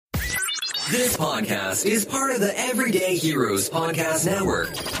This podcast is part of the Everyday Heroes Podcast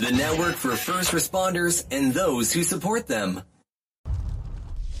Network, the network for first responders and those who support them.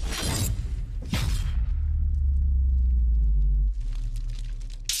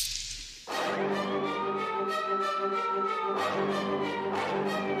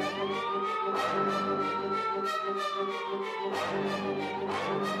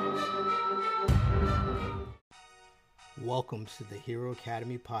 Welcome to the Hero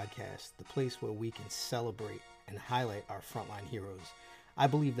Academy podcast, the place where we can celebrate and highlight our frontline heroes. I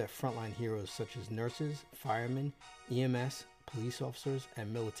believe that frontline heroes such as nurses, firemen, EMS, police officers,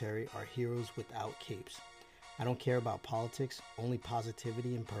 and military are heroes without capes. I don't care about politics, only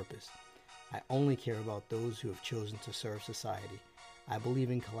positivity and purpose. I only care about those who have chosen to serve society. I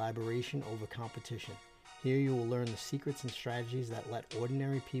believe in collaboration over competition. Here you will learn the secrets and strategies that let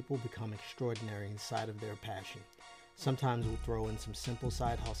ordinary people become extraordinary inside of their passion. Sometimes we'll throw in some simple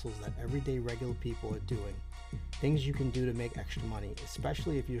side hustles that everyday regular people are doing. Things you can do to make extra money,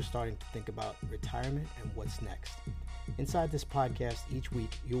 especially if you're starting to think about retirement and what's next. Inside this podcast, each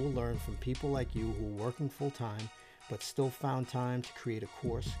week, you will learn from people like you who are working full-time, but still found time to create a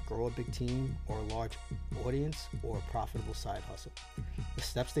course, grow a big team, or a large audience, or a profitable side hustle. The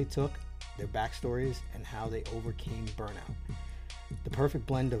steps they took, their backstories, and how they overcame burnout. The perfect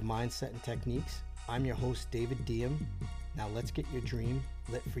blend of mindset and techniques. I'm your host, David Diem. Now let's get your dream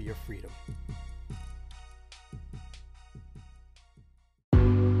lit for your freedom.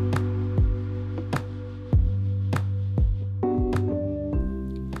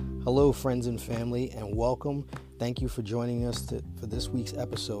 Hello, friends and family, and welcome. Thank you for joining us for this week's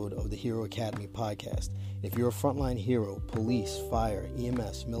episode of the Hero Academy podcast. If you're a frontline hero, police, fire,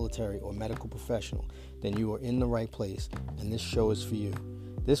 EMS, military, or medical professional, then you are in the right place, and this show is for you.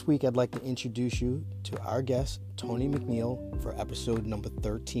 This week, I'd like to introduce you to our guest, Tony McNeil, for episode number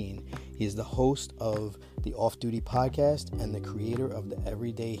 13. He is the host of the Off Duty podcast and the creator of the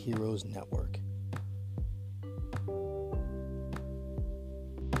Everyday Heroes Network.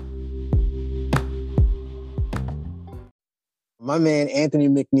 My man, Anthony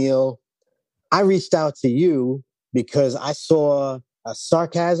McNeil, I reached out to you because I saw a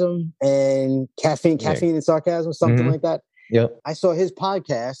sarcasm and caffeine and sarcasm, something like that. Yep. I saw his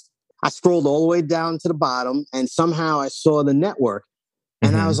podcast. I scrolled all the way down to the bottom, and somehow I saw the network.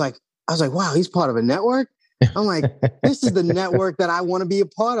 And I was like, wow, he's part of a network. I'm like, this is the network that I want to be a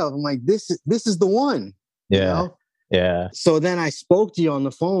part of. I'm like, this is the one. Yeah. You know? Yeah. So then I spoke to you on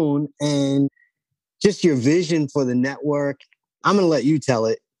the phone, and just your vision for the network. I'm going to let you tell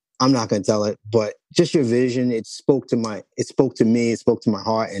it. I'm not going to tell it, but just your vision. It spoke to me. It spoke to my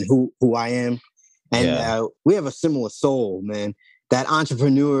heart and who I am. And we have a similar soul, man, that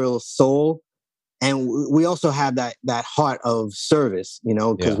entrepreneurial soul. And we also have that heart of service, you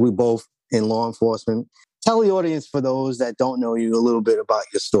know, because we're both in law enforcement. Tell the audience, for those that don't know you, a little bit about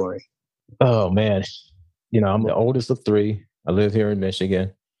your story. Oh, man. You know, I'm the oldest of three. I live here in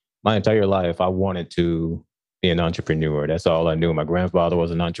Michigan. My entire life, I wanted to be an entrepreneur. That's all I knew. My grandfather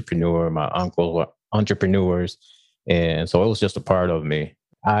was an entrepreneur. My uncles were entrepreneurs. And so it was just a part of me.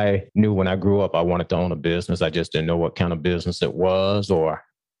 I knew when I grew up, I wanted to own a business. I just didn't know what kind of business it was or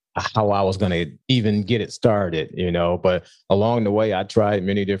how I was going to even get it started, you know. But along the way, I tried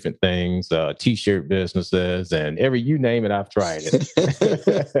many different things, T-shirt businesses and you name it, I've tried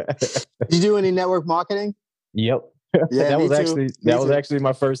it. Did you do any network marketing? Yep. Yeah, that was actually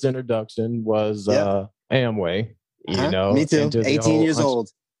my first introduction was Amway, you know. Me too. 18 years old.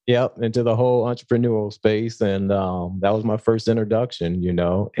 Yep, into the whole entrepreneurial space. And that was my first introduction, you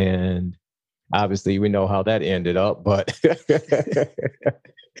know, and obviously we know how that ended up, but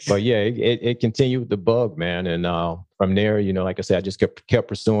but yeah, it continued the bug, man. And from there, you know, like I said, I just kept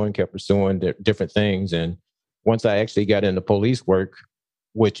pursuing different things. And once I actually got into police work,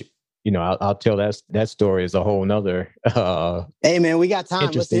 which, you know, I'll tell that story is a whole nother hey man, we got time.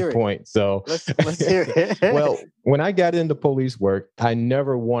 Interesting point. So let's hear it. Well, when I got into police work, I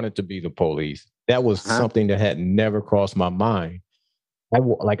never wanted to be the police. That was something that had never crossed my mind.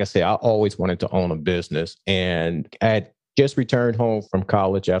 Like I said, I always wanted to own a business, and I had just returned home from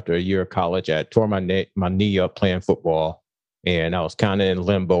college after a year of college. I tore my knee up playing football, and I was kind of in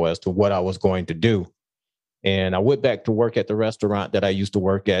limbo as to what I was going to do. And I went back to work at the restaurant that I used to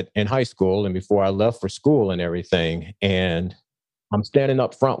work at in high school and before I left for school and everything. And I'm standing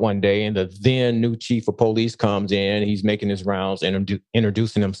up front one day, and the then new chief of police comes in. He's making his rounds and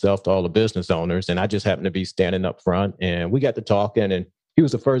introducing himself to all the business owners. And I just happened to be standing up front, and we got to talking. And he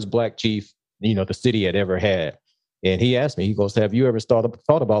was the first Black chief, you know, the city had ever had. And he asked me, he goes, "Have you ever thought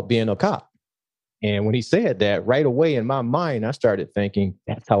about being a cop?" And when he said that, right away in my mind, I started thinking,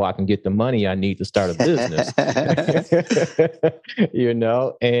 that's how I can get the money I need to start a business.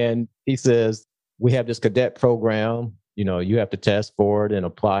 And he says, we have this cadet program. You have to test for it and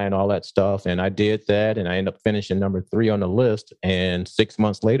apply and all that stuff. And I did that, and I ended up finishing number 3 on the list. And 6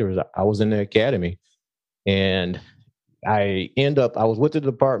 months later, I was in the academy. And I was with the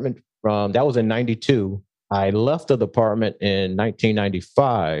department that was in 92. I left the department in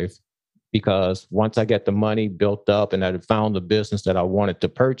 1995 because once I got the money built up and I had found the business that I wanted to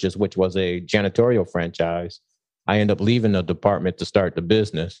purchase, which was a janitorial franchise, I ended up leaving the department to start the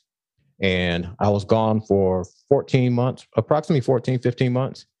business. And I was gone for 14 months, approximately 14, 15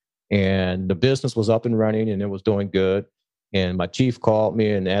 months. And the business was up and running and it was doing good. And my chief called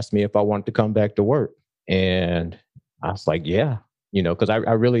me and asked me if I wanted to come back to work. And I was like, yeah, because I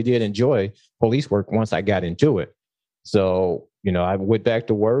really did enjoy police work once I got into it. So, I went back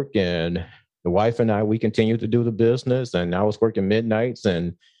to work, and the wife and I, we continued to do the business, and I was working midnights.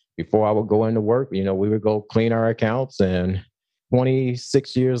 And before I would go into work, we would go clean our accounts, and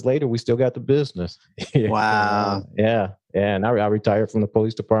 26 years later, we still got the business. Wow. Yeah. And I retired from the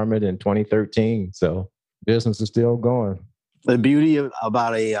police department in 2013. So business is still going. The beauty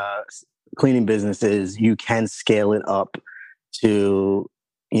about a cleaning business is you can scale it up to,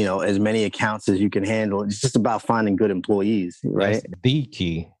 as many accounts as you can handle. It's just about finding good employees, right? That's the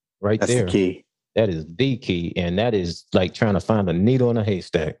key right That's there. The key. That is the key. And that is like trying to find a needle in a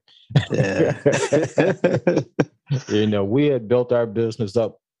haystack. Yeah. We had built our business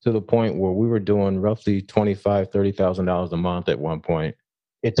up to the point where we were doing roughly $25,000, $30,000 a month at one point.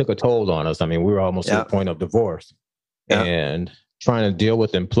 It took a toll on us. I mean, we were almost to the point of divorce. And trying to deal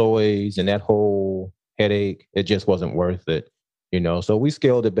with employees and that whole headache, it just wasn't worth it. So we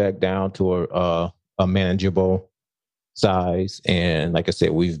scaled it back down to a manageable size. And like I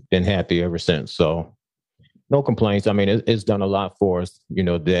said, we've been happy ever since. So no complaints. I mean, it's done a lot for us,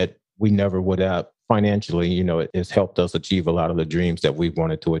 that we never would have financially. It's helped us achieve a lot of the dreams that we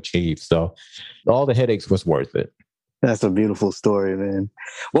wanted to achieve. So all the headaches was worth it. That's a beautiful story, man.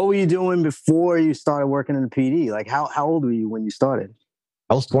 What were you doing before you started working in the PD? Like, how old were you when you started?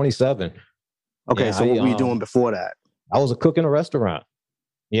 I was 27. Okay, yeah, so what were you doing before that? I was a cook in a restaurant.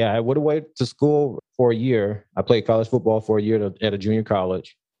 Yeah, I would have went to school for a year. I played college football for a year at a junior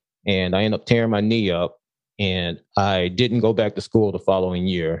college, and I ended up tearing my knee up, and I didn't go back to school the following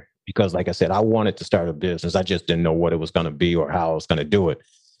year because, like I said, I wanted to start a business. I just didn't know what it was going to be or how I was going to do it.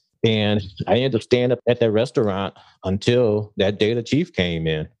 And I ended up staying up at that restaurant until that day the chief came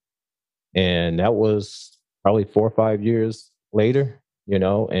in. And that was probably 4 or 5 years later,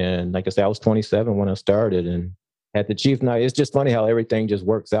 and like I said, I was 27 when I started, and at the chief night, it's just funny how everything just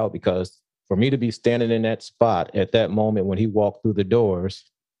works out, because for me to be standing in that spot at that moment when he walked through the doors,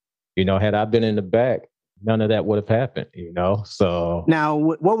 had I been in the back, none of that would have happened, So now,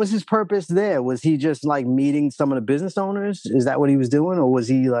 what was his purpose there? Was he just like meeting some of the business owners? Is that what he was doing? Or was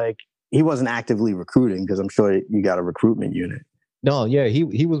he he wasn't actively recruiting? Because I'm sure you got a recruitment unit. No, yeah, he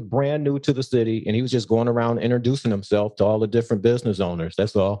was brand new to the city, and he was just going around introducing himself to all the different business owners.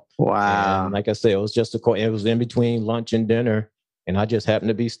 That's all. Wow. And like I said, it was it was in between lunch and dinner, and I just happened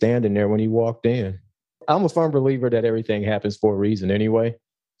to be standing there when he walked in. I'm a firm believer that everything happens for a reason anyway.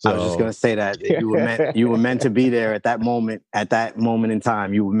 So, I was just going to say that you were meant to be there at that moment in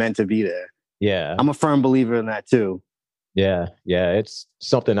time. You were meant to be there. Yeah. I'm a firm believer in that too. Yeah. It's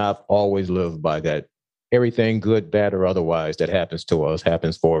something I've always lived by, that everything, good, bad, or otherwise, that happens to us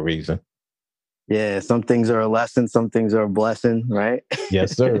happens for a reason. Yeah. Some things are a lesson. Some things are a blessing, right?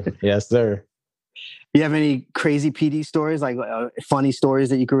 Yes, sir. Yes, sir. You have any crazy PD stories, like funny stories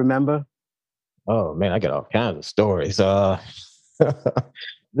that you can remember? Oh, man, I got all kinds of stories.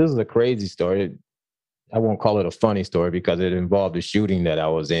 This is a crazy story. I won't call it a funny story because it involved a shooting that I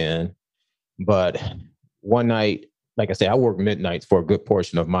was in. But one night, like I said, I worked midnights for a good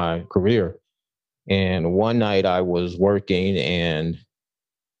portion of my career. And one night I was working, and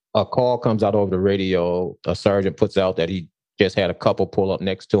a call comes out over the radio. A sergeant puts out that he just had a couple pull up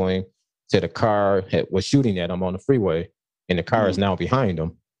next to him, said a car was shooting at him on the freeway, and the car is now behind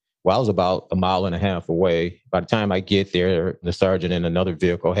him. Well, I was about 1.5 miles away. By the time I get there, the sergeant in another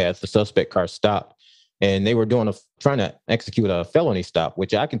vehicle had the suspect car stopped, and they were trying to execute a felony stop,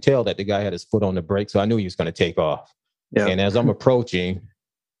 which I can tell that the guy had his foot on the brake, so I knew he was going to take off. Yep. And as I'm approaching,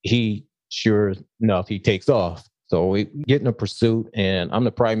 sure enough, he takes off. So we get in a pursuit, and I'm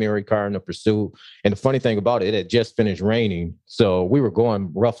the primary car in the pursuit. And the funny thing about it had just finished raining, so we were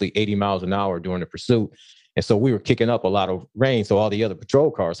going roughly 80 miles an hour during the pursuit. And so we were kicking up a lot of rain. So all the other patrol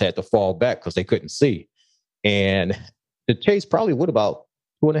cars had to fall back because they couldn't see. And the chase probably went about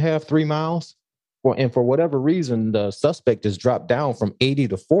 2.5, 3 miles. And for whatever reason, the suspect just dropped down from 80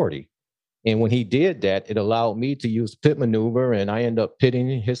 to 40. And when he did that, it allowed me to use pit maneuver, and I end up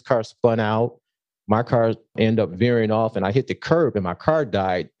pitting. His car spun out. My car ended up veering off, and I hit the curb, and my car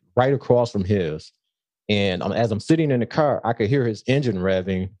died right across from his. And as I'm sitting in the car, I could hear his engine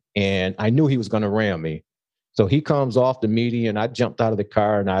revving, and I knew he was going to ram me. So he comes off the median, and I jumped out of the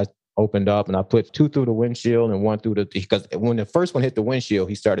car, and I opened up, and I put 2 through the windshield and 1 through because when the first one hit the windshield,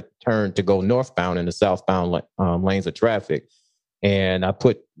 he started to turn to go northbound in the southbound lanes of traffic. And I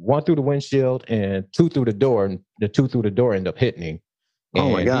put 1 through the windshield and 2 through the door, and the 2 through the door ended up hitting him. Oh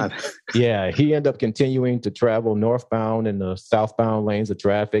my God. He ended up continuing to travel northbound in the southbound lanes of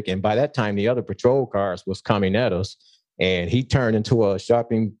traffic. And by that time, the other patrol cars was coming at us. And he turned into a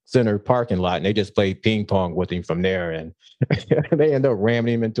shopping center parking lot, and they just played ping pong with him from there. And they end up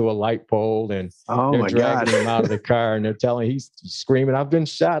ramming him into a light pole, and they're dragging him out of the car, and they're telling, he's screaming, I've been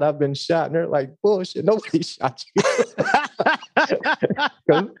shot. And they're like, bullshit, nobody shot you.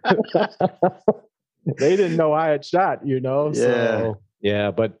 They didn't know I had shot, you know? Yeah. So,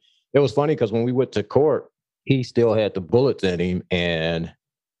 yeah, but it was funny because when we went to court, he still had the bullets in him, and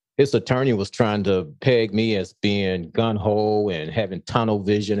his attorney was trying to peg me as being gun-ho and having tunnel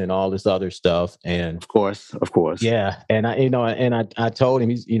vision and all this other stuff. And of course. Yeah. And I told him,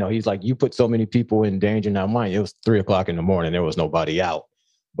 he's like, you put so many people in danger. Now, mind you, it was 3:00 in the morning. There was nobody out.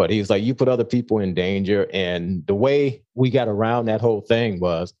 But he was like, you put other people in danger. And the way we got around that whole thing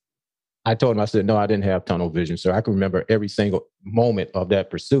was, I told him, I said, no, I didn't have tunnel vision, sir. I can remember every single moment of that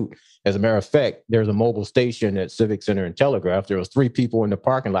pursuit. As a matter of fact, there's a mobile station at Civic Center and Telegraph. There was 3 people in the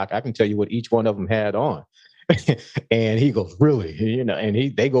parking lot. I can tell you what each one of them had on. And he goes, really?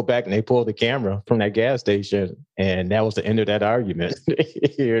 And they go back and they pull the camera from that gas station. And that was the end of that argument,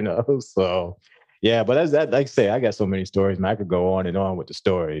 So, yeah, but that's that. Like I say, I got so many stories, man. I could go on and on with the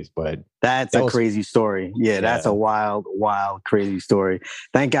stories, but that's a crazy story. Yeah, that's a wild, crazy story.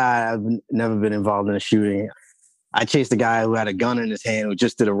 Thank God I've never been involved in a shooting. I chased a guy who had a gun in his hand who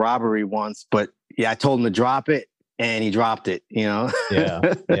just did a robbery once, but I told him to drop it, and he dropped it. Yeah.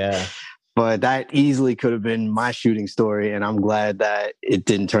 But that easily could have been my shooting story, and I'm glad that it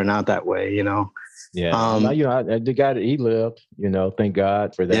didn't turn out that way. Yeah, the guy that he lived, thank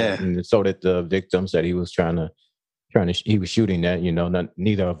God for that. Yeah. And so that the victims that he was he was shooting at,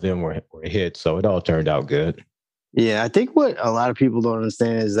 neither of them were hit. So it all turned out good. Yeah, I think what a lot of people don't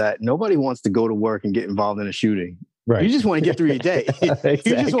understand is that nobody wants to go to work and get involved in a shooting. Right. You just want to get through your day.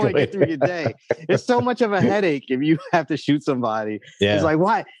 Exactly. You just want to get through your day. It's so much of a headache if you have to shoot somebody. Yeah. It's like,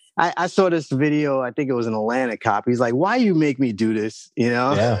 why? I saw this video, I think it was an Atlanta cop. He's like, why you make me do this?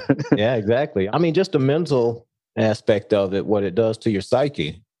 Yeah, exactly. I mean, just the mental aspect of it, what it does to your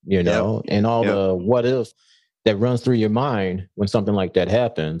psyche, and all the what if that runs through your mind when something like that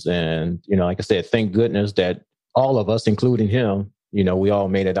happens. And, like I said, thank goodness that all of us, including him, we all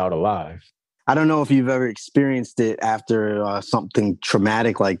made it out alive. I don't know if you've ever experienced it after something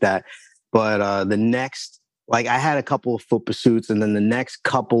traumatic like that, but the next, I had a couple of foot pursuits, and then the next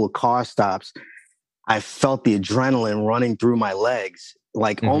couple of car stops, I felt the adrenaline running through my legs,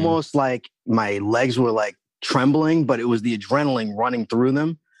 almost like my legs were trembling, but it was the adrenaline running through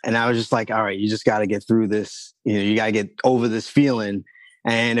them. And I was just like, all right, you just got to get through this. You got to get over this feeling.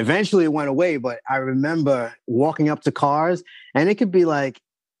 And eventually it went away. But I remember walking up to cars, and it could be like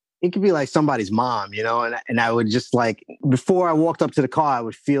somebody's mom, and I would just before I walked up to the car, I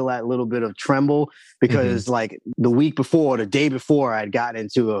would feel that little bit of tremble because the week before, the day before, I'd gotten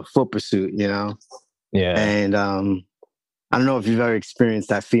into a foot pursuit, Yeah. And I don't know if you've ever experienced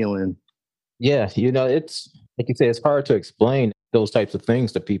that feeling. Yeah. It's like you say, it's hard to explain those types of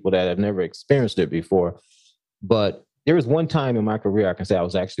things to people that have never experienced it before. But there was one time in my career, I can say I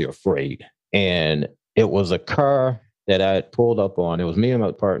was actually afraid. And it was a car that I had pulled up on. It was me and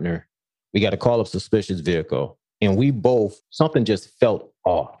my partner. We got a call of suspicious vehicle, and we both, something just felt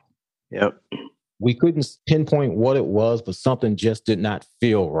off. Yep. We couldn't pinpoint what it was, but something just did not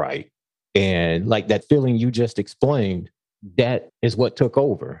feel right. And like that feeling you just explained, that is what took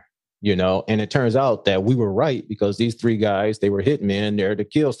over, and it turns out that we were right because these 3 guys, they were hitmen there to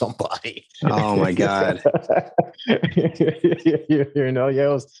kill somebody. Oh my God. It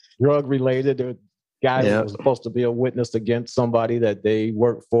was drug related. There was guy that was supposed to be a witness against somebody that they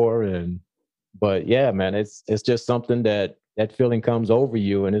worked for. But yeah, man, it's just something that feeling comes over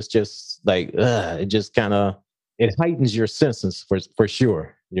you, and it's just it just it heightens your senses for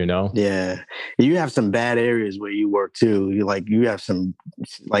sure, Yeah. You have some bad areas where you work too. You have some,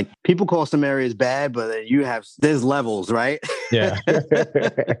 people call some areas bad, but there's levels, right? Yeah.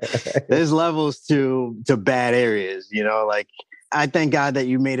 There's levels to bad areas, I thank God that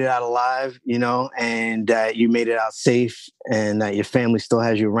you made it out alive, and that you made it out safe and that your family still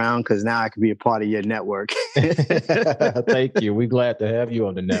has you around, because now I can be a part of your network. Thank you. We're glad to have you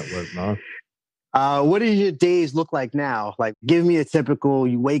on the network, man. What do your days look like now? Like, give me a typical,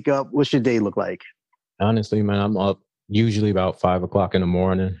 you wake up, what's your day look like? Honestly, man, I'm up usually about 5 o'clock in the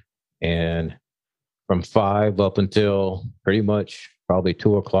morning, and from 5 up until pretty much probably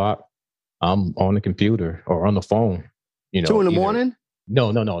 2 o'clock, I'm on the computer or on the phone. 2 in the morning?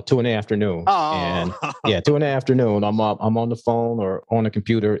 No, 2 in the afternoon. Oh, And 2 in the afternoon, I'm up. I'm on the phone or on the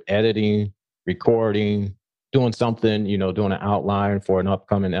computer, editing, recording, doing something. Doing an outline for an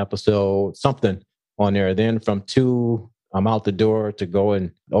upcoming episode, something on there. Then from 2, I'm out the door to go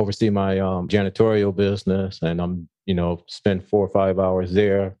and oversee my janitorial business, and I'm spend 4 or 5 hours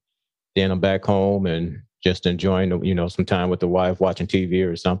there. Then I'm back home and just enjoying some time with the wife, watching TV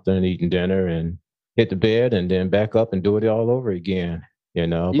or something, eating dinner, and hit the bed, and then back up and do it all over again. You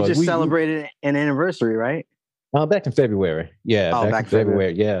but just celebrated an anniversary, right? Back in February. Yeah, back in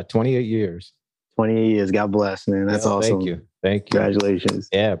February. Yeah, 28 years. 28 years. God bless, man. That's awesome. Thank you. Congratulations.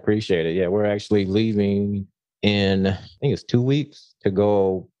 Yeah, appreciate it. Yeah, we're actually leaving in, I think it's 2 weeks to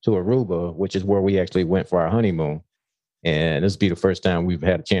go to Aruba, which is where we actually went for our honeymoon. And this will be the first time we've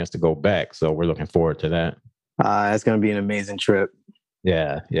had a chance to go back. So we're looking forward to that. That's going to be an amazing trip.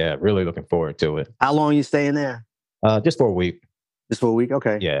 Yeah, really looking forward to it. How long are you staying there? Just for a week. Just for a week?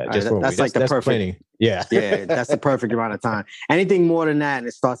 Okay. Yeah, just for a week. That's like the perfect. Plenty. Yeah. Yeah, that's the perfect amount of time. Anything more than that, and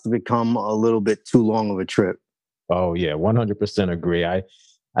it starts to become a little bit too long of a trip. Oh, yeah, 100% agree. I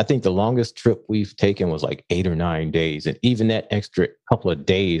think the longest trip we've taken was like 8 or 9 days. And even that extra couple of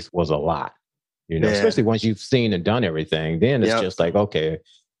days was a lot. Especially once you've seen and done everything, then it's just like, okay,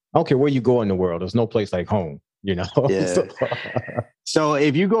 I don't care where you go in the world. There's no place like home, Yeah. So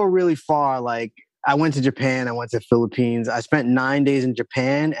if you go really far, like I went to Japan, I went to Philippines. I spent 9 days in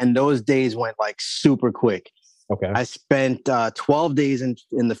Japan, and those days went like super quick. Okay. I spent 12 days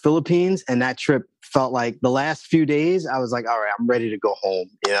in the Philippines, and that trip felt like the last few days, I was like, all right, I'm ready to go home,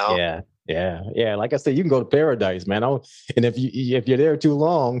 Yeah. Like I said, you can go to paradise, man. And if you're there too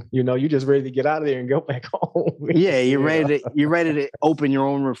long, you're just ready to get out of there and go back home. Yeah, you're ready to open your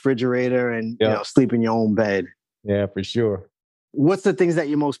own refrigerator and sleep in your own bed. Yeah, for sure. What's the things that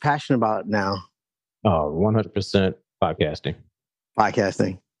you're most passionate about now? Oh, 100% podcasting.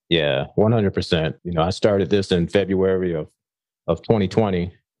 Podcasting. Yeah, 100%. I started this in February of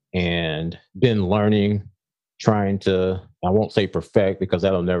 2020 and been learning, trying to, I won't say perfect because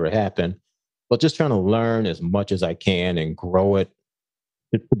that'll never happen, but just trying to learn as much as I can and grow it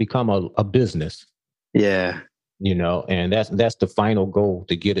to become a business. Yeah. And that's the final goal,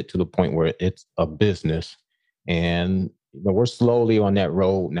 to get it to the point where it's a business. And we're slowly on that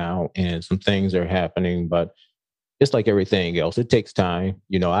road now, and some things are happening, but just like everything else, it takes time.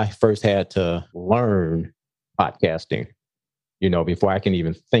 I first had to learn podcasting, before I can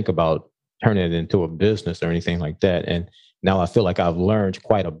even think about turning it into a business or anything like that. And now I feel like I've learned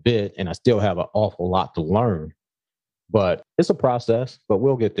quite a bit, and I still have an awful lot to learn, but it's a process, but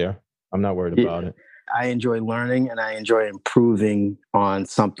we'll get there. I'm not worried about it. I enjoy learning, and I enjoy improving on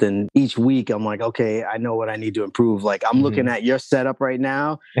something. Each week, I'm like, okay, I know what I need to improve. Like, I'm looking at your setup right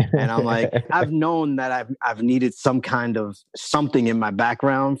now, and I'm like, I've known that I've needed some kind of something in my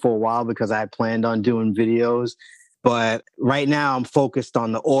background for a while, because I had planned on doing videos. But right now, I'm focused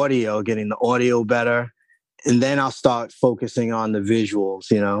on the audio, getting the audio better. And then I'll start focusing on the visuals,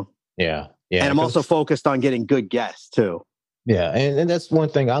 Yeah. And I'm also focused on getting good guests, too. Yeah. And that's one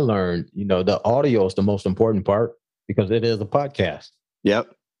thing I learned, the audio is the most important part, because it is a podcast.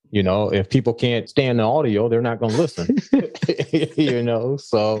 Yep. If people can't stand the audio, they're not going to listen,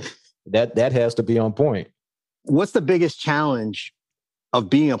 so that has to be on point. What's the biggest challenge of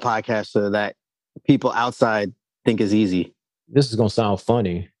being a podcaster that people outside think is easy? This is going to sound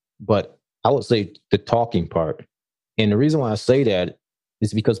funny, but I would say the talking part. And the reason why I say that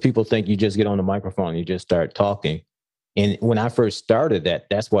is because people think you just get on the microphone and you just start talking. And when I first started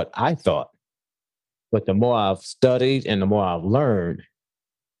that's what I thought. But the more I've studied and the more I've learned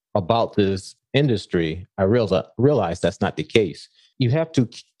about this industry, I realized that's not the case. You have to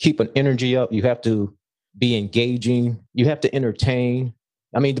keep an energy up. You have to be engaging. You have to entertain.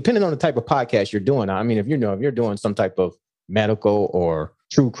 I mean, depending on the type of podcast you're doing. I mean, if you're doing some type of medical or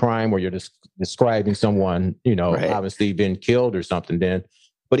true crime where you're just describing someone, Right. Obviously been killed or something, then.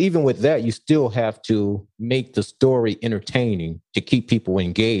 But even with that, you still have to make the story entertaining to keep people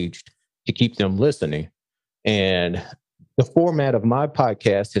engaged, to keep them listening. And the format of my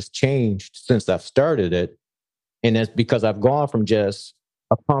podcast has changed since I've started it. And that's because I've gone from just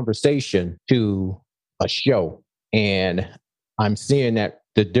a conversation to a show. And I'm seeing that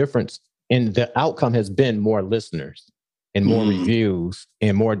the difference in the outcome has been more listeners and more reviews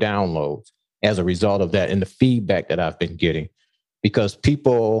and more downloads as a result of that, and the feedback that I've been getting. Because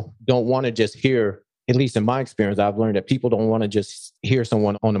people don't want to just hear, at least in my experience, I've learned that people don't want to just hear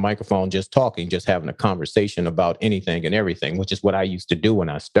someone on the microphone just talking, just having a conversation about anything and everything, which is what I used to do when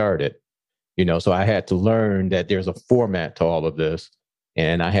I started. So I had to learn that there's a format to all of this.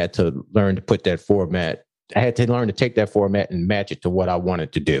 And I had to learn to put that format. I had to learn to take that format and match it to what I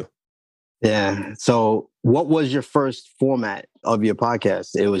wanted to do. Yeah. So what was your first format of your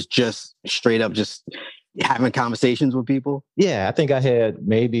podcast? It was just straight up just having conversations with people? Yeah, I think I had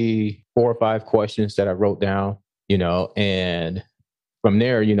maybe 4 or 5 questions that I wrote down, and from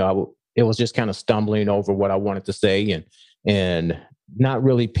there, it was just kind of stumbling over what I wanted to say and not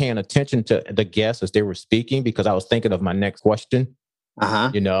really paying attention to the guests as they were speaking, because I was thinking of my next question.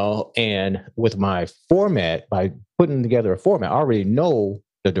 And with my format, by putting together a format, I already know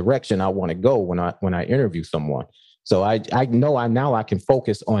the direction I want to go when I interview someone. So I know now I can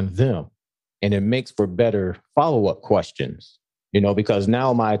focus on them, and it makes for better follow-up questions, because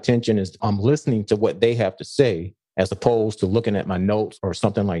now my attention is, I'm listening to what they have to say as opposed to looking at my notes or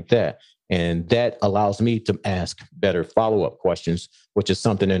something like that. And that allows me to ask better follow-up questions, which is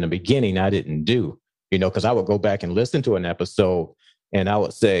something in the beginning I didn't do, because I would go back and listen to an episode and I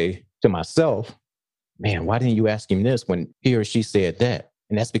would say to myself, man, why didn't you ask him this when he or she said that?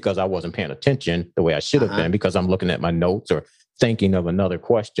 And that's because I wasn't paying attention the way I should have been, because I'm looking at my notes or thinking of another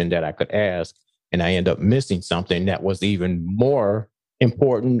question that I could ask. And I end up missing something that was even more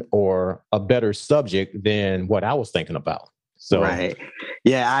important or a better subject than what I was thinking about. So, right.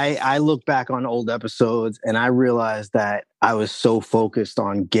 Yeah. I look back on old episodes and I realized that I was so focused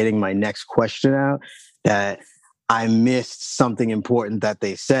on getting my next question out that I missed something important that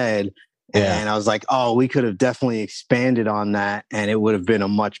they said. And I was like, oh, we could have definitely expanded on that and it would have been a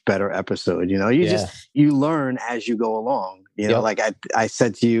much better episode. You learn as you go along, like I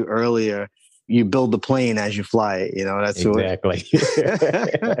said to you earlier, you build the plane as you fly it, that's exactly.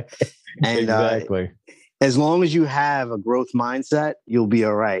 And exactly. As long as you have a growth mindset, you'll be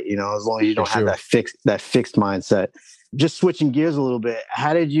all right. As long as you don't have that fixed mindset. Just switching gears a little bit.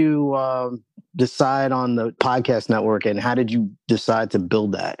 How did you decide on the podcast network, and how did you decide to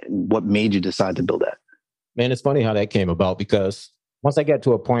build that? What made you decide to build that? Man, it's funny how that came about, because once I got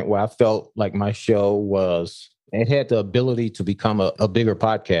to a point where I felt like my show it had the ability to become a bigger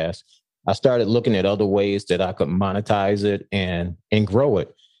podcast, I started looking at other ways that I could monetize it and grow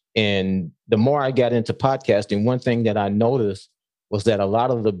it. And the more I got into podcasting, one thing that I noticed was that a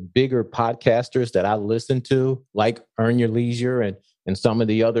lot of the bigger podcasters that I listened to, like Earn Your Leisure and some of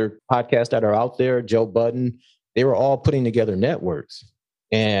the other podcasts that are out there, Joe Budden, they were all putting together networks.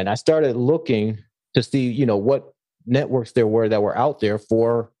 And I started looking to see, what networks there were that were out there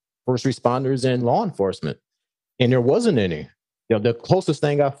for first responders and law enforcement. And there wasn't any. The closest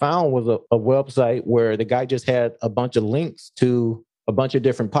thing I found was a website where the guy just had a bunch of links to a bunch of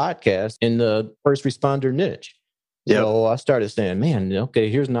different podcasts in the first responder niche. Yep. So I started saying, man, okay,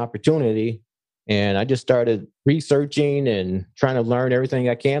 here's an opportunity. And I just started researching and trying to learn everything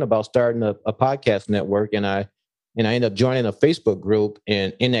I can about starting a podcast network. And I ended up joining a Facebook group.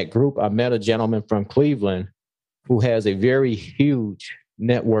 And in that group, I met a gentleman from Cleveland who has a very huge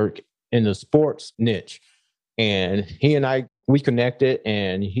network in the sports niche. And he and we connected,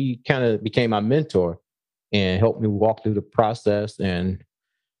 and he kind of became my mentor and helped me walk through the process. And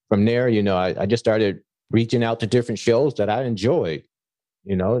from there, I just started reaching out to different shows that I enjoyed,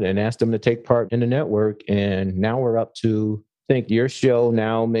 and asked them to take part in the network. And now we're up to, I think your show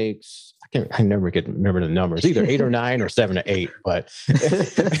now makes, I never remember the numbers, either 8 or 9 or 7 to 8, but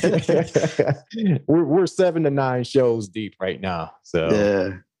we're 7 to 9 shows deep right now. So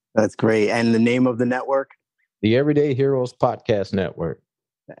yeah, that's great. And the name of the network? The Everyday Heroes Podcast Network.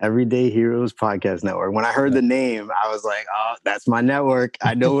 Everyday Heroes Podcast Network. When I heard the name, I was like, oh, that's my network.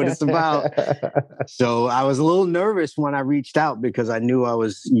 I know what it's about. So I was a little nervous when I reached out because I knew I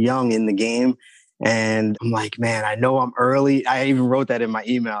was young in the game. And I'm like, man, I know I'm early. I even wrote that in my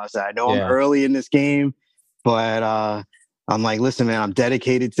email. I said, I know I'm early in this game, but I'm like, listen, man, I'm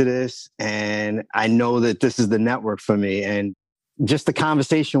dedicated to this. And I know that this is the network for me. And just the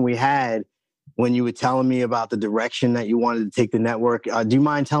conversation we had when you were telling me about the direction that you wanted to take the network, do you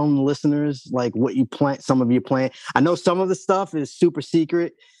mind telling the listeners like what you plan, some of your plan? I know some of the stuff is super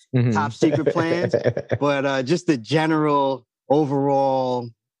secret, top secret plans, but just the general overall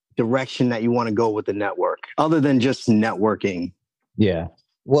direction that you want to go with the network, other than just networking. Yeah.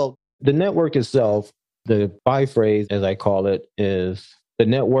 Well, the network itself, the by phrase, as I call it, is the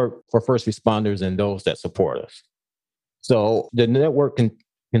network for first responders and those that support us. So the network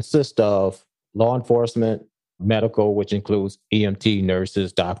consists of law enforcement, medical, which includes EMT,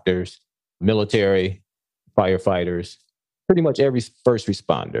 nurses, doctors, military, firefighters, pretty much every first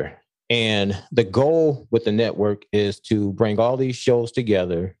responder. And the goal with the network is to bring all these shows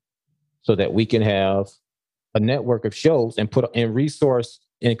together so that we can have a network of shows and put in resource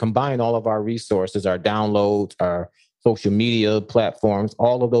and combine all of our resources, our downloads, our social media platforms,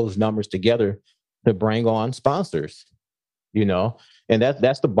 all of those numbers together to bring on sponsors, you know, and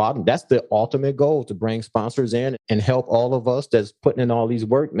that's the bottom. That's the ultimate goal, to bring sponsors in and help all of us that's putting in all these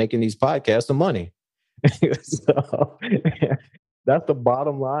work, making these podcasts some money. So that's the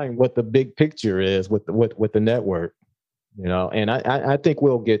bottom line, what the big picture is with the network. You know, and I think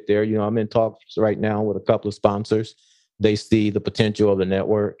we'll get there. You know, I'm in talks right now with a couple of sponsors. They see the potential of the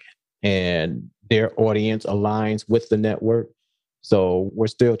network and their audience aligns with the network. So we're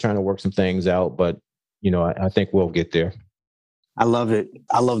still trying to work some things out, but, you know, I think we'll get there. I love it.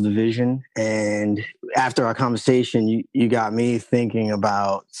 I love the vision. And after our conversation, you got me thinking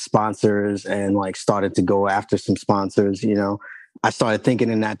about sponsors and like started to go after some sponsors, you know. I started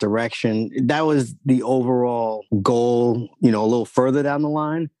thinking in that direction. That was the overall goal, you know, a little further down the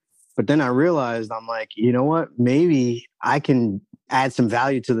line. But then I realized, I'm like, you know what? Maybe I can add some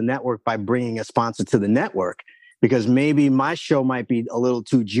value to the network by bringing a sponsor to the network, because maybe my show might be a little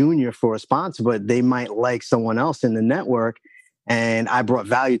too junior for a sponsor, but they might like someone else in the network. And I brought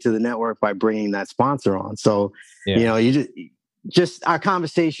value to the network by bringing that sponsor on. So, you know, you just our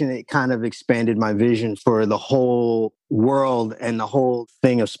conversation, it kind of expanded my vision for the whole world and the whole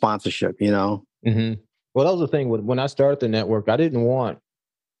thing of sponsorship, you know? Mm-hmm. Well, that was the thing when I started the network. I didn't want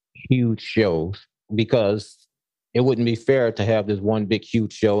huge shows because it wouldn't be fair to have this one big,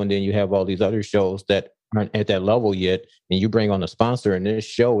 huge show. And then you have all these other shows that aren't at that level yet. And you bring on a sponsor, and this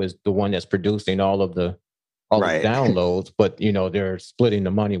show is the one that's producing all the downloads, but you know, they're splitting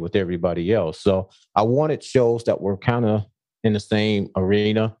the money with everybody else. So I wanted shows that were kind of in the same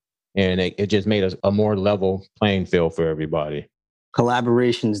arena, and it just made a more level playing field for everybody.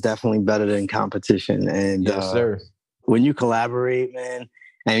 Collaboration is definitely better than competition. And yes, sir. When you collaborate, man,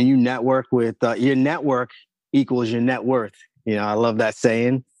 and you network with your network equals your net worth. You know, I love that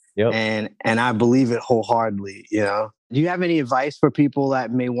saying. Yep. And I believe it wholeheartedly, you know. Do you have any advice for people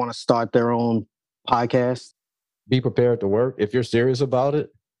that may want to start their own podcast? Be prepared to work. If you're serious about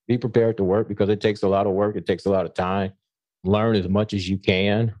it, be prepared to work, because it takes a lot of work. It takes a lot of time. Learn as much as you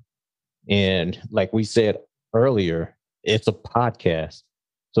can. And like we said earlier, it's a podcast.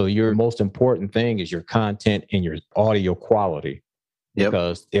 So your most important thing is your content and your audio quality. Yep.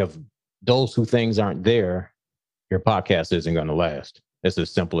 Because if those two things aren't there, your podcast isn't going to last. It's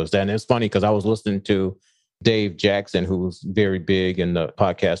as simple as that. And it's funny because I was listening to Dave Jackson, who's very big in the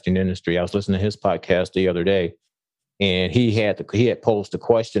podcasting industry. I was listening to his podcast the other day, and he had posed a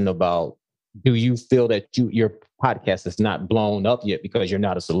question about, do you feel that your podcast is not blown up yet because you're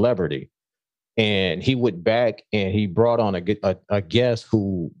not a celebrity? And he went back and he brought on a guest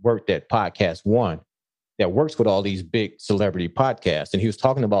who worked at Podcast One that works with all these big celebrity podcasts. And he was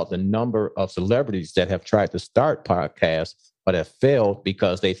talking about the number of celebrities that have tried to start podcasts, but have failed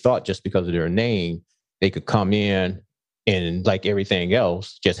because they thought just because of their name, they could come in and, like everything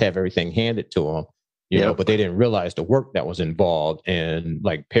else, just have everything handed to them, you know, but they didn't realize the work that was involved. And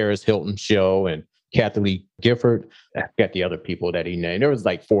like Paris Hilton's show and Kathy Lee Gifford, I forgot the other people that he named. There was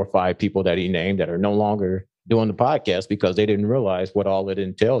like 4 or 5 people that he named that are no longer doing the podcast because they didn't realize what all it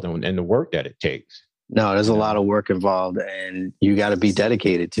entailed and the work that it takes. No, there's a lot of work involved, and you got to be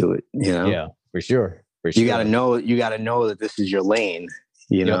dedicated to it, you know? Yeah, for sure. You got to know that this is your lane,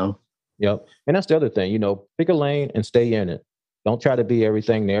 you know? Yep. And that's the other thing, you know, pick a lane and stay in it. Don't try to be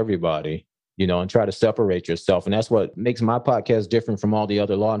everything to everybody, you know, and try to separate yourself. And that's what makes my podcast different from all the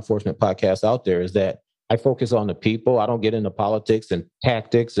other law enforcement podcasts out there, is that I focus on the people. I don't get into politics and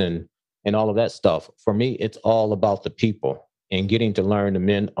tactics and all of that stuff. For me, it's all about the people and getting to learn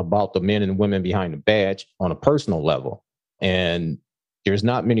about the men and women behind the badge on a personal level. And there's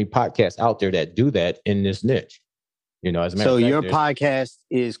not many podcasts out there that do that in this niche. You know, as a matter of fact, your podcast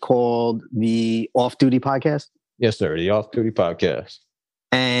is called the Off Duty Podcast? Yes, sir. The Off Duty Podcast.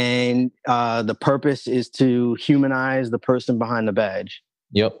 And the purpose is to humanize the person behind the badge.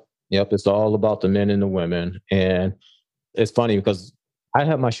 Yep. It's all about the men and the women. And it's funny because I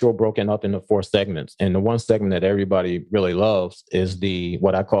have my show broken up into 4 segments. And the one segment that everybody really loves is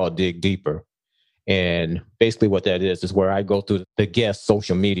what I call Dig Deeper. And basically what that is where I go through the guest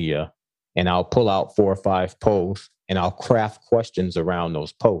social media and I'll pull out 4 or 5 posts and I'll craft questions around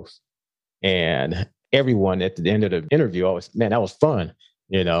those posts. And everyone at the end of the interview always, man, that was fun.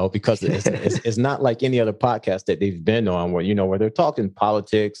 because it's not like any other podcast that they've been on where they're talking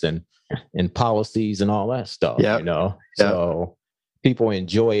politics and policies and all that stuff, So people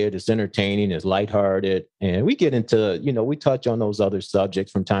enjoy it. It's entertaining, it's lighthearted. And we get into, we touch on those other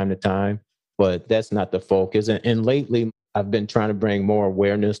subjects from time to time, but that's not the focus. And lately, I've been trying to bring more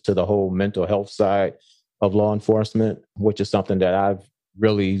awareness to the whole mental health side of law enforcement, which is something that I've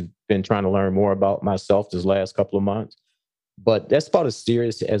really been trying to learn more about myself this last couple of months. But that's about as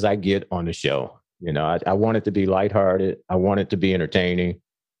serious as I get on the show. I want it to be lighthearted. I want it to be entertaining.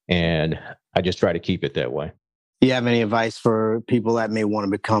 And I just try to keep it that way. Do you have any advice for people that may want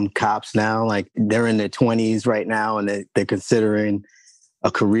to become cops now? Like they're in their 20s right now and they're considering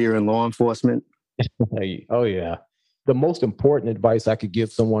a career in law enforcement? Oh, yeah. The most important advice I could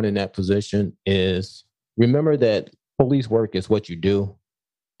give someone in that position is remember that police work is what you do.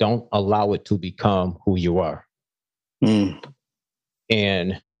 Don't allow it to become who you are.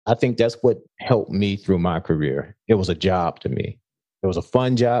 And I think that's what helped me through my career. It was a job to me. It was a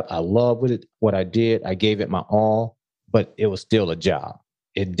fun job. I loved what I did. I gave it my all, but it was still a job.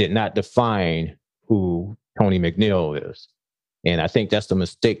 It did not define who Tony McNeil is. And I think that's the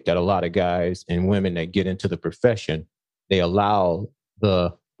mistake that a lot of guys and women that get into the profession, they allow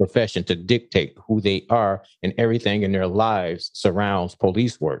the profession to dictate who they are, and everything in their lives surrounds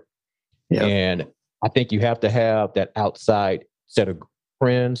police work. Yep. And I think you have to have that outside set of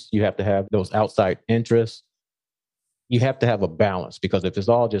friends. You have to have those outside interests. You have to have a balance, because if it's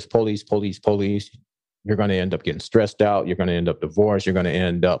all just police, you're going to end up getting stressed out. You're going to end up divorced. You're going to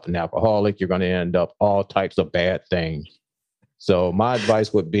end up an alcoholic. You're going to end up all types of bad things. So my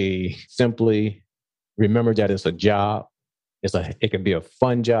advice would be simply remember that it's a job. It can be a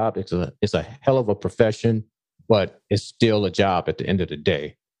fun job. It's a hell of a profession, but it's still a job at the end of the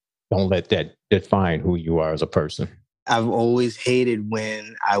day. Don't let that define who you are as a person. I've always hated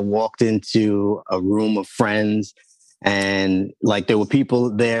when I walked into a room of friends and like there were people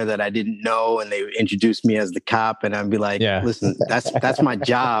there that I didn't know and they introduced me as the cop, and I'd be like, listen, that's my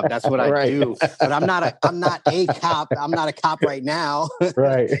job. That's what I do. But I'm not a cop. I'm not a cop right now.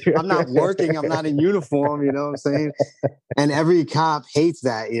 Right. I'm not working. I'm not in uniform. You know what I'm saying? And every cop hates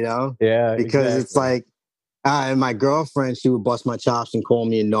that, Yeah. Because It's like, and my girlfriend, she would bust my chops and call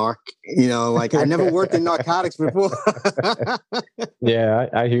me a narc. Like I never worked in narcotics before. Yeah,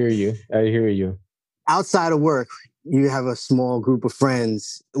 I hear you. Outside of work, you have a small group of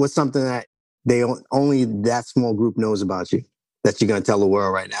friends. What's something that only that small group knows about you that you're going to tell the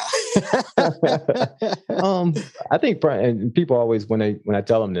world right now? I think and people always, when I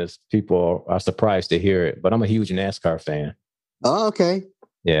tell them this, people are surprised to hear it, but I'm a huge NASCAR fan. Oh, okay.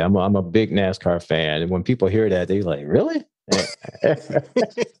 Yeah, I'm a big NASCAR fan. And when people hear that, they're like, really?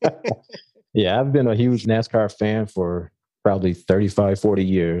 Yeah, I've been a huge NASCAR fan for probably 35, 40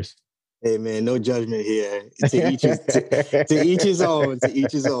 years. Hey, man, no judgment here. To each his own. To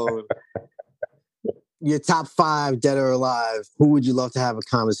each his own. Your top 5, dead or alive, who would you love to have a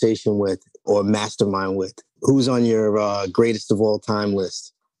conversation with or mastermind with? Who's on your greatest of all time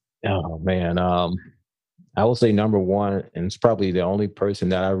list? Oh, man. I will say number 1, and it's probably the only person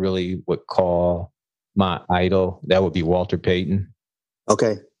that I really would call my idol. That would be Walter Payton.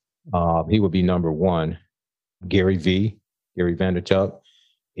 Okay. He would be number 1. Gary Vaynerchuk,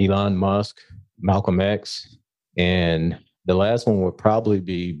 Elon Musk, Malcolm X, and the last one would probably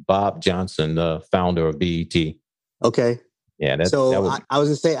be Bob Johnson, the founder of BET. Okay. Yeah. I was going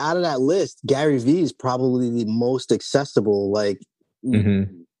to say, out of that list, Gary Vee is probably the most accessible. Like,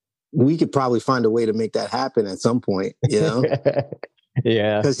 we could probably find a way to make that happen at some point, Yeah.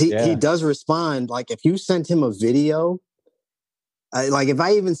 Because he does respond. Like, if you sent him a video, like if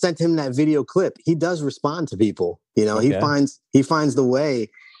I even sent him that video clip, he does respond to people. Okay. He finds a way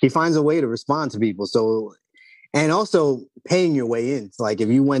to respond to people. So, and also paying your way in. It's like if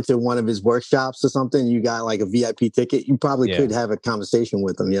you went to one of his workshops or something, you got like a VIP ticket, you probably could have a conversation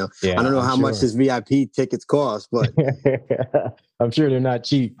with him. Yeah, I don't know how much his VIP tickets cost, but I'm sure they're not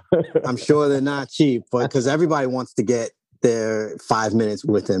cheap. I'm sure they're not cheap, but because everybody wants to get their 5 minutes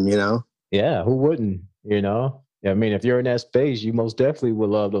with him, Yeah, who wouldn't? I mean, if you're in that space, you most definitely would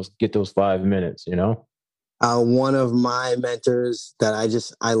love get those 5 minutes, One of my mentors that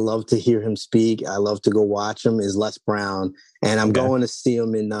I love to hear him speak, I love to go watch him, is Les Brown. And I'm going to see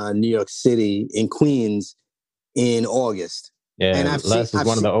him in New York City, in Queens, in August. Yeah, and Les is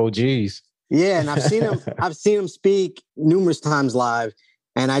one of the OGs. Yeah, and I've seen him speak numerous times live,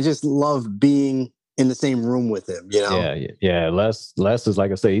 and I just love being in the same room with him, Yeah. Les is,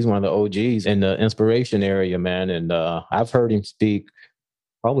 like I say, he's one of the OGs in the inspiration area, man. And I've heard him speak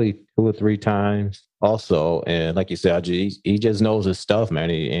probably 2 or 3 times. also. And like you said, he just knows his stuff, man.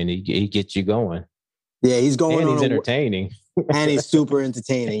 He gets you going. Yeah, he's going And on he's entertaining. and he's super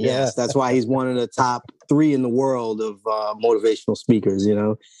entertaining. Yeah. Yes, that's why he's one of the top 3 in the world of motivational speakers. You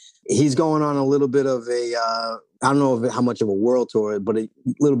know, he's going on a little bit of a I don't know how much of a world tour, but a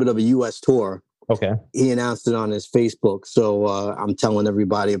little bit of a U.S. tour. Okay. He announced it on his Facebook, so I'm telling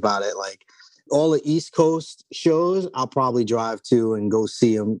everybody about it. Like all the East Coast shows, I'll probably drive to and go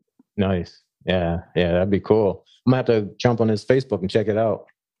see him. Nice. Yeah, that'd be cool. I'm gonna have to jump on his Facebook and check it out.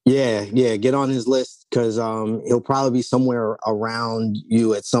 Yeah, get on his list because he'll probably be somewhere around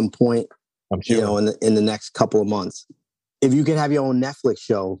you at some point. I'm sure. You know, in the next couple of months. If you could have your own Netflix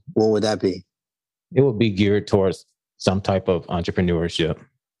show, what would that be? It would be geared towards some type of entrepreneurship.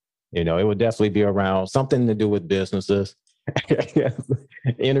 You know, it would definitely be around something to do with businesses,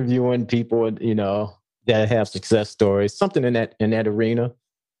 interviewing people, you know, that have success stories, something in that arena.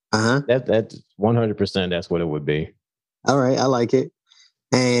 That's 100%. That's what it would be. All right, I like it.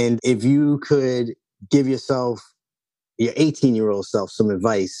 And if you could give yourself, your 18-year-old self, some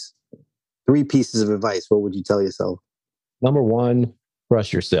advice, 3 pieces of advice, what would you tell yourself? Number 1,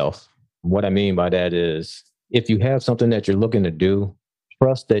 trust yourself. What I mean by that is, if you have something that you're looking to do,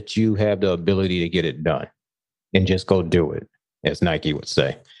 trust that you have the ability to get it done and just go do it, as Nike would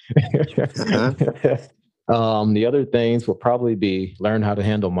say. The other things will probably be learn how to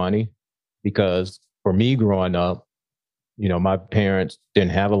handle money, because for me growing up, you know, my parents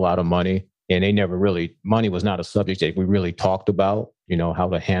didn't have a lot of money, and they never really, money was not a subject that we really talked about, you know, how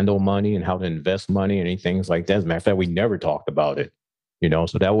to handle money and how to invest money and things like that. As a matter of fact, we never talked about it, you know,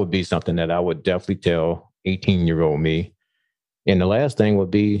 so that would be something that I would definitely tell 18-year-old me. And the last thing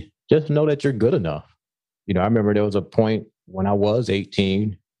would be just know that you're good enough. You know, I remember there was a point when I was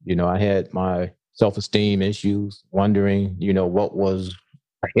 18, you know, I had my self-esteem issues, wondering, you know, what was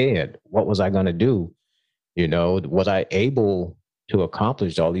ahead? What was I going to do? You know, was I able to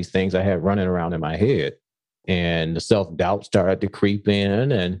accomplish all these things I had running around in my head? And the self-doubt started to creep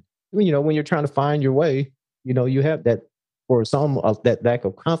in. And, you know, when you're trying to find your way, you know, you have that, for some of that lack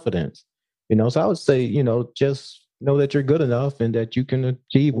of confidence, you know. So I would say, you know, just know that you're good enough and that you can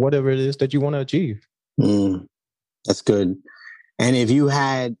achieve whatever it is that you want to achieve. That's good. And if you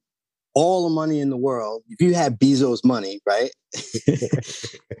had all the money in the world, if you had Bezos money, right?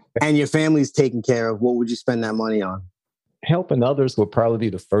 And your family's taken care of, what would you spend that money on? Helping others would probably be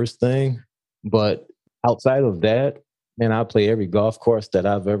the first thing. But outside of that, man, I play every golf course that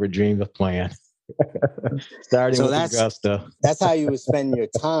I've ever dreamed of playing. Starting with Augusta. That's how you would spend your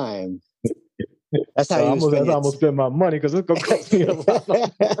time. That's how I'm gonna spend my money, because it's gonna cost me a lot.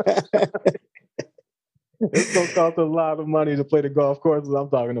 It's gonna cost a lot of money to play the golf courses I'm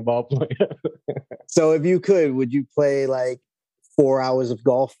talking about playing. So if you could, would you play like 4 hours of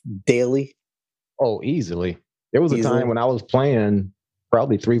golf daily? Oh, easily. There was a time when I was playing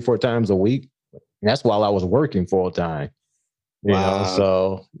probably 3-4 times a week. And that's while I was working full time. You know,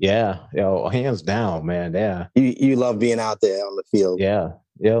 so yeah, you know, hands down, man. Yeah. You love being out there on the field. Yeah.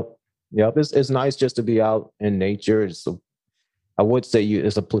 Yep. It's nice just to be out in nature. I would say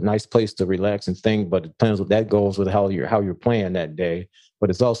it's a nice place to relax and think, but it depends. That goes with how you're playing that day. But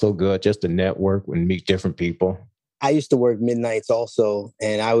it's also good just to network and meet different people. I used to work midnights also,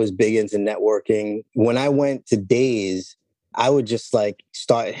 and I was big into networking. When I went to days, I would just like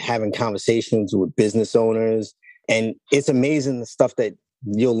start having conversations with business owners. And it's amazing the stuff that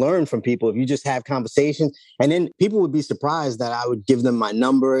you'll learn from people if you just have conversations. And then people would be surprised that I would give them my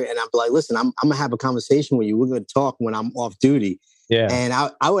number and I'd be like, listen, I'm going to have a conversation with you. We're going to talk when I'm off duty. Yeah. And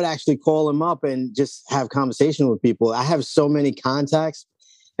I would actually call them up and just have conversation with people. I have so many contacts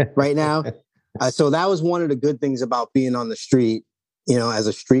right now. So that was one of the good things about being on the street, you know, as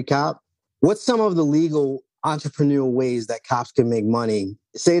a street cop. What's some of the legal entrepreneurial ways that cops can make money?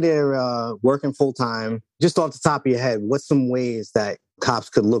 Say they're working full time, just off the top of your head, what's some ways that cops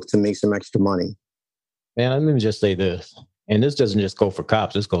could look to make some extra money? Man, let me just say this, and this doesn't just go for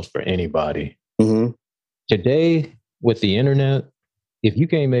cops, this goes for anybody. Mm-hmm. Today, with the internet, if you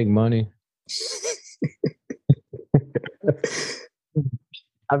can't make money,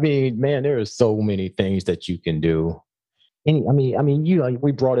 I mean, man, there are so many things that you can do. And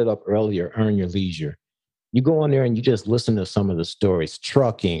we brought it up earlier, earn your leisure. You go on there and you just listen to some of the stories,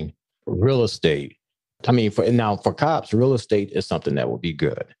 trucking, real estate. I mean, for cops, real estate is something that would be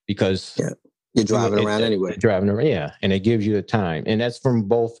good because you're driving around anyway. Driving around, yeah. And it gives you the time. And that's from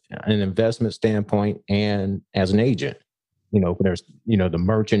both an investment standpoint and as an agent. You know, there's, you know, the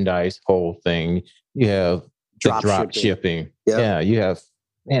merchandise whole thing. You have drop shipping. Yep. Yeah, you have,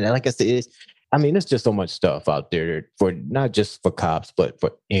 man, like I said, I mean, it's just so much stuff out there for not just for cops, but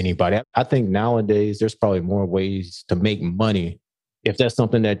for anybody. I think nowadays there's probably more ways to make money if that's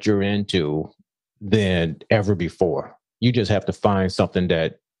something that you're into than ever before. You just have to find something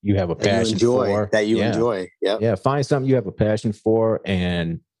that you have a passion for. That you Yeah. enjoy. Yep. Yeah. Find something you have a passion for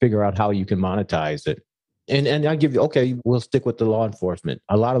and figure out how you can monetize it. And I give you, okay, we'll stick with the law enforcement.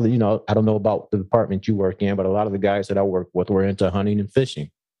 A lot of the, I don't know about the department you work in, but a lot of the guys that I work with were into hunting and fishing.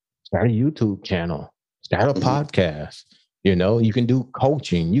 Start a YouTube channel, start a podcast. You can do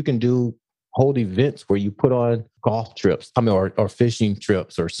coaching. You can do whole events where you put on golf trips, or fishing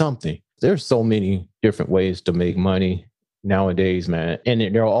trips or something. There's so many different ways to make money nowadays, man. And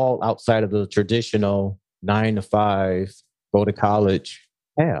they're all outside of the traditional 9 to 5, go to college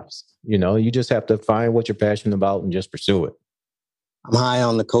paths. You just have to find what you're passionate about and just pursue it. I'm high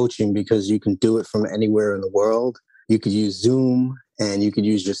on the coaching because you can do it from anywhere in the world. You could use Zoom and you could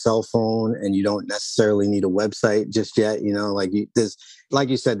use your cell phone, and you don't necessarily need a website just yet. Like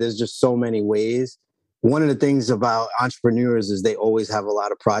you said, there's just so many ways. One of the things about entrepreneurs is they always have a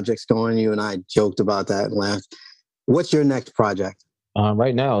lot of projects going. You and I joked about that and laughed. What's your next project?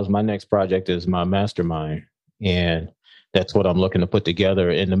 Right now, my next project is my mastermind, and that's what I'm looking to put together.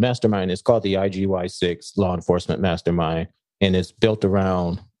 And the mastermind is called the IGY6 Law Enforcement Mastermind, and it's built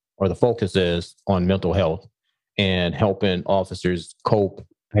around, or the focus is on mental health and helping officers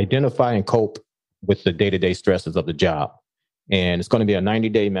identify and cope with the day-to-day stresses of the job. And it's going to be a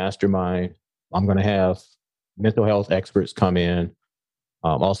 90-day mastermind. I'm going to have mental health experts come in.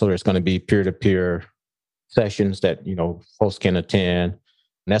 Also, there's going to be peer-to-peer sessions that, folks can attend. And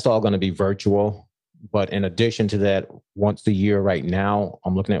that's all going to be virtual. But in addition to that, once a year right now,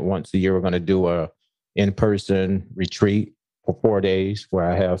 I'm looking at once a year, we're going to do a in-person retreat for 4 days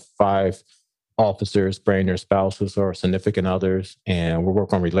where I have 5 officers bring their spouses or significant others, and we'll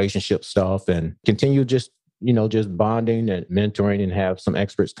work on relationship stuff and continue just bonding and mentoring, and have some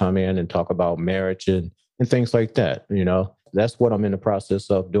experts come in and talk about marriage and things like that. That's what I'm in the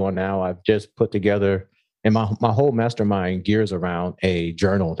process of doing now. I've just put together, and my whole mastermind gears around a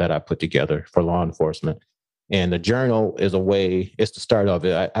journal that I put together for law enforcement. And the journal is it's the start of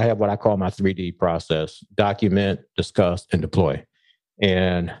it. I have what I call my 3D process: document, discuss, and deploy.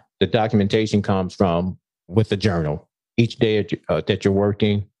 And the documentation comes from with the journal. Each day that you're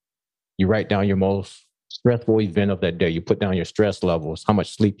working, you write down your most stressful event of that day. You put down your stress levels, how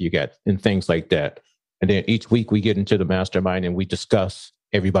much sleep you get, and things like that. And then each week we get into the mastermind and we discuss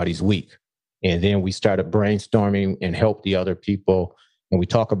everybody's week. And then we started brainstorming and help the other people. And we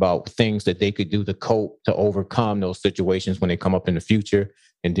talk about things that they could do to cope, to overcome those situations when they come up in the future.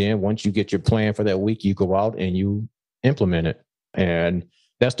 And then once you get your plan for that week, you go out and you implement it. And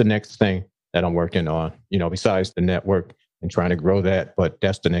that's the next thing that I'm working on, besides the network and trying to grow that. But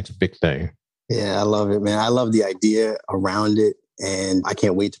that's the next big thing. Yeah, I love it, man. I love the idea around it, and I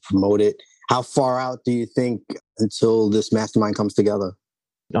can't wait to promote it. How far out do you think until this mastermind comes together?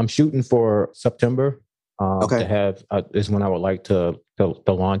 I'm shooting for September. Okay. To have is when I would like to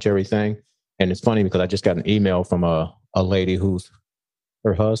launch everything. And it's funny because I just got an email from a lady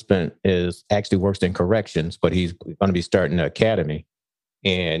her husband actually works in corrections, but he's going to be starting an academy.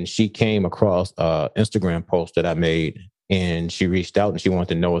 And she came across an Instagram post that I made, and she reached out and she wanted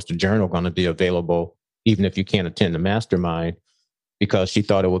to know, is the journal going to be available even if you can't attend the mastermind? Because she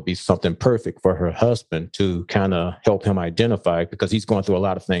thought it would be something perfect for her husband to kind of help him identify, because he's going through a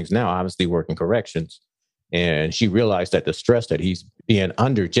lot of things now, obviously working corrections. And she realized that the stress that he's being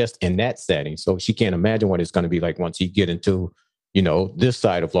under just in that setting. So she can't imagine what it's going to be like once he get into, this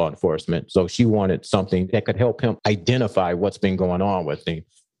side of law enforcement. So she wanted something that could help him identify what's been going on with him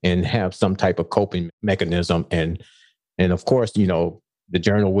and have some type of coping mechanism. And of course, the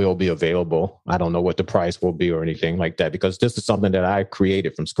journal will be available. I don't know what the price will be or anything like that, because this is something that I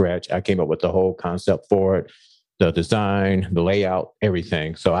created from scratch. I came up with the whole concept for it, the design, the layout,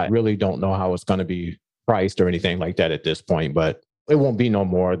 everything. So I really don't know how it's going to be priced or anything like that at this point, but it won't be no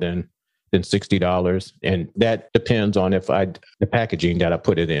more than $60. And that depends on the packaging that I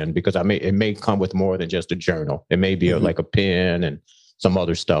put it in, because it may come with more than just a journal. It may be like a pen and some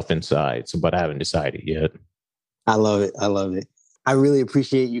other stuff inside. But I haven't decided yet. I love it. I really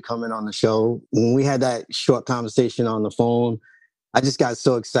appreciate you coming on the show. When we had that short conversation on the phone, I just got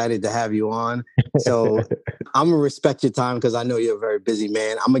so excited to have you on. So I'm going to respect your time because I know you're a very busy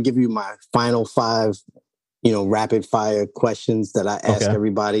man. I'm going to give you my final 5, rapid fire questions that I ask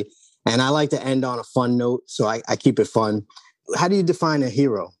everybody. And I like to end on a fun note, so I keep it fun. How do you define a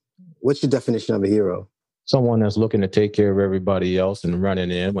hero? What's your definition of a hero? Someone that's looking to take care of everybody else and running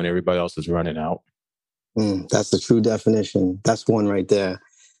in when everybody else is running out. That's the true definition. That's one right there.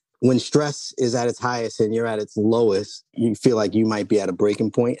 when stress is at its highest and you're at its lowest, you feel like you might be at a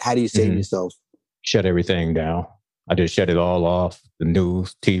breaking point. How do you save yourself? Shut everything down. I just shut it all off. The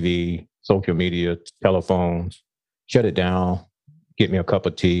news, TV, social media, telephones. Shut it down. Get me a cup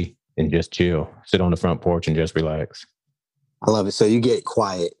of tea and just chill. Sit on the front porch and just relax. I love it. So you get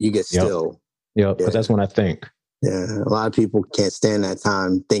quiet. You get still. Yeah, because that's when I think. Yeah, a lot of people can't stand that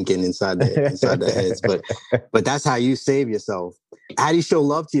time thinking inside their heads, but that's how you save yourself. How do you show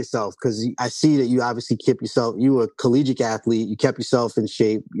love to yourself? Because I see that you obviously kept yourself. You were a collegiate athlete. You kept yourself in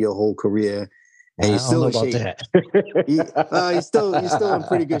shape your whole career, and you're still in shape. You're still in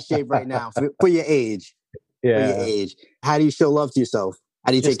pretty good shape right now for your age. Yeah. For your age. How do you show love to yourself?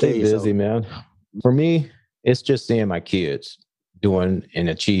 How do you take care of yourself? Busy, man. For me, it's just seeing my kids doing and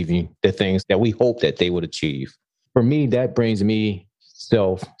achieving the things that we hope that they would achieve. For me, that brings me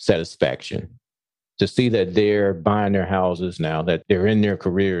self-satisfaction to see that they're buying their houses now, that they're in their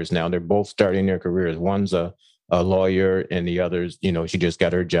careers now. They're both starting their careers. One's a lawyer and the other's, she just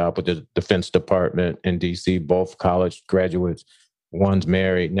got her job with the Defense Department in DC, both college graduates. One's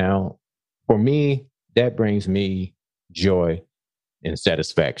married now. For me, that brings me joy and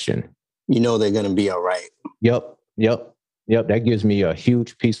satisfaction. You know they're going to be all right. Yep, that gives me a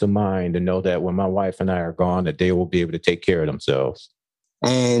huge peace of mind to know that when my wife and I are gone, that they will be able to take care of themselves.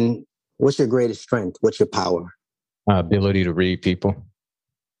 And what's your greatest strength? What's your power? My ability to read people.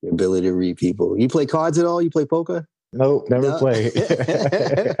 Your ability to read people. You play cards at all? You play poker? Nope, never played.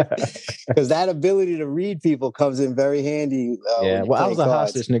 Because that ability to read people comes in very handy. I was a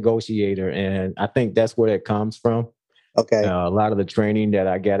hostage negotiator, and I think that's where that comes from. Okay. A lot of the training that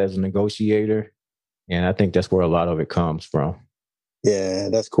I got as a negotiator, and I think that's where a lot of it comes from. Yeah,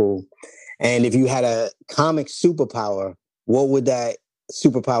 that's cool. And if you had a comic superpower, what would that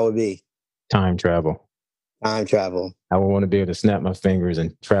superpower be? Time travel. Time travel. I would want to be able to snap my fingers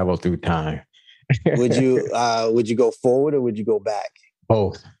and travel through time. Would you go forward or would you go back?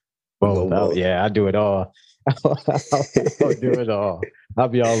 Both. I do it all. I'll do it all. I'll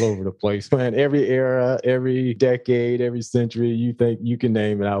be all over the place, man. Every era, every decade, every century you think you can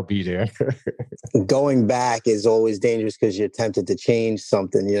name it, I'll be there. Going back is always dangerous because you're tempted to change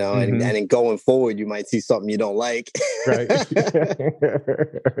something, and then going forward, you might see something you don't like. Right.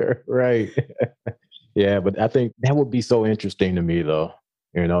 Right. Yeah, but I think that would be so interesting to me, though,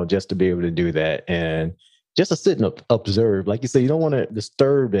 just to be able to do that and just to sit and observe. Like you say, you don't want to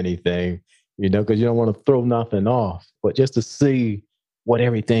disturb anything, because you don't want to throw nothing off, but just to see what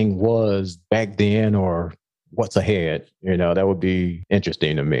everything was back then or what's ahead, that would be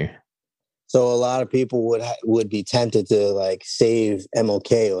interesting to me. So a lot of people would be tempted to save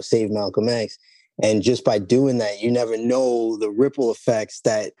MLK or save Malcolm X. And just by doing that, you never know the ripple effects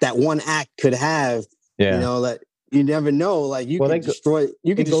that one act could have. Yeah. You never know. You can destroy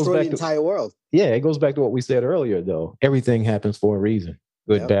the entire world. Yeah, it goes back to what we said earlier, though. Everything happens for a reason,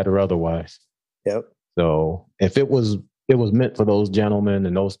 good, bad, or otherwise. Yep. So if it was meant for those gentlemen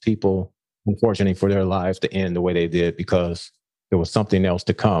and those people, unfortunately, for their lives to end the way they did, because there was something else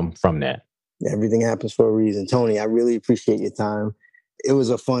to come from that. Everything happens for a reason. Tony, I really appreciate your time. It was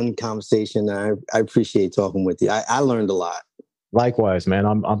a fun conversation. I appreciate talking with you. I learned a lot. Likewise, man.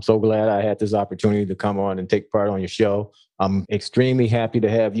 I'm so glad I had this opportunity to come on and take part on your show. I'm extremely happy to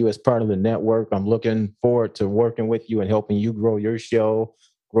have you as part of the network. I'm looking forward to working with you and helping you grow your show,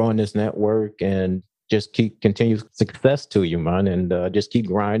 growing this network, and just continue success to you, man. And just keep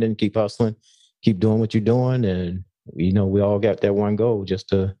grinding, keep hustling, keep doing what you're doing. And, we all got that one goal, just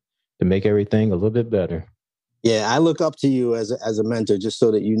to make everything a little bit better. Yeah, I look up to you as a mentor, just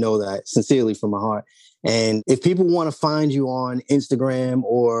so that you know that, sincerely from my heart. And if people want to find you on Instagram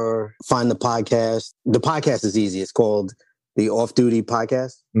or find the podcast is easy. It's called the Off Duty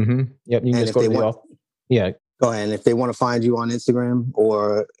Podcast. Mm-hmm. Yep. You can just go to the off. Yeah. Go ahead. And if they want to find you on Instagram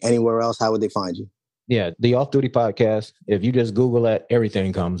or anywhere else, how would they find you? Yeah, the Off Duty Podcast. If you just Google that,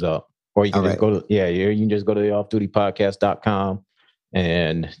 everything comes up. Or you can just go to you can just go to the offdutypodcast.com,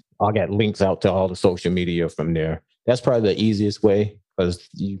 and I'll get links out to all the social media from there. That's probably the easiest way, because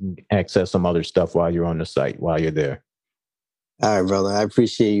you can access some other stuff while you're on the site, while you're there. All right, brother. I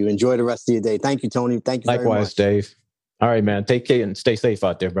appreciate you. Enjoy the rest of your day. Thank you, Tony. Thank you very much. Likewise, Dave. All right, man. Take care and stay safe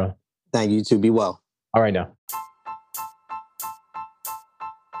out there, bro. Thank you, too. Be well. All right, now.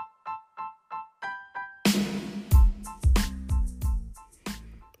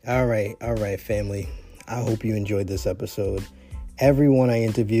 All right, family. I hope you enjoyed this episode. Everyone I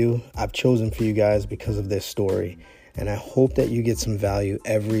interview, I've chosen for you guys because of their story, and I hope that you get some value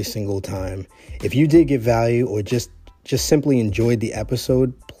every single time. If you did get value or just simply enjoyed the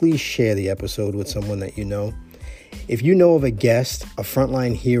episode, please share the episode with someone that you know. If you know of a guest, a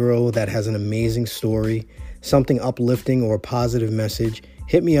frontline hero that has an amazing story, something uplifting or a positive message,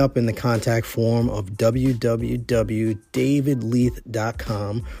 hit me up in the contact form of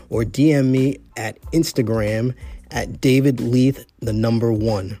www.davidleith.com or DM me at Instagram at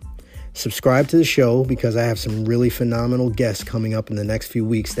davidleith1. Subscribe to the show because I have some really phenomenal guests coming up in the next few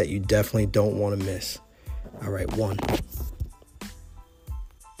weeks that you definitely don't want to miss. All right, 1.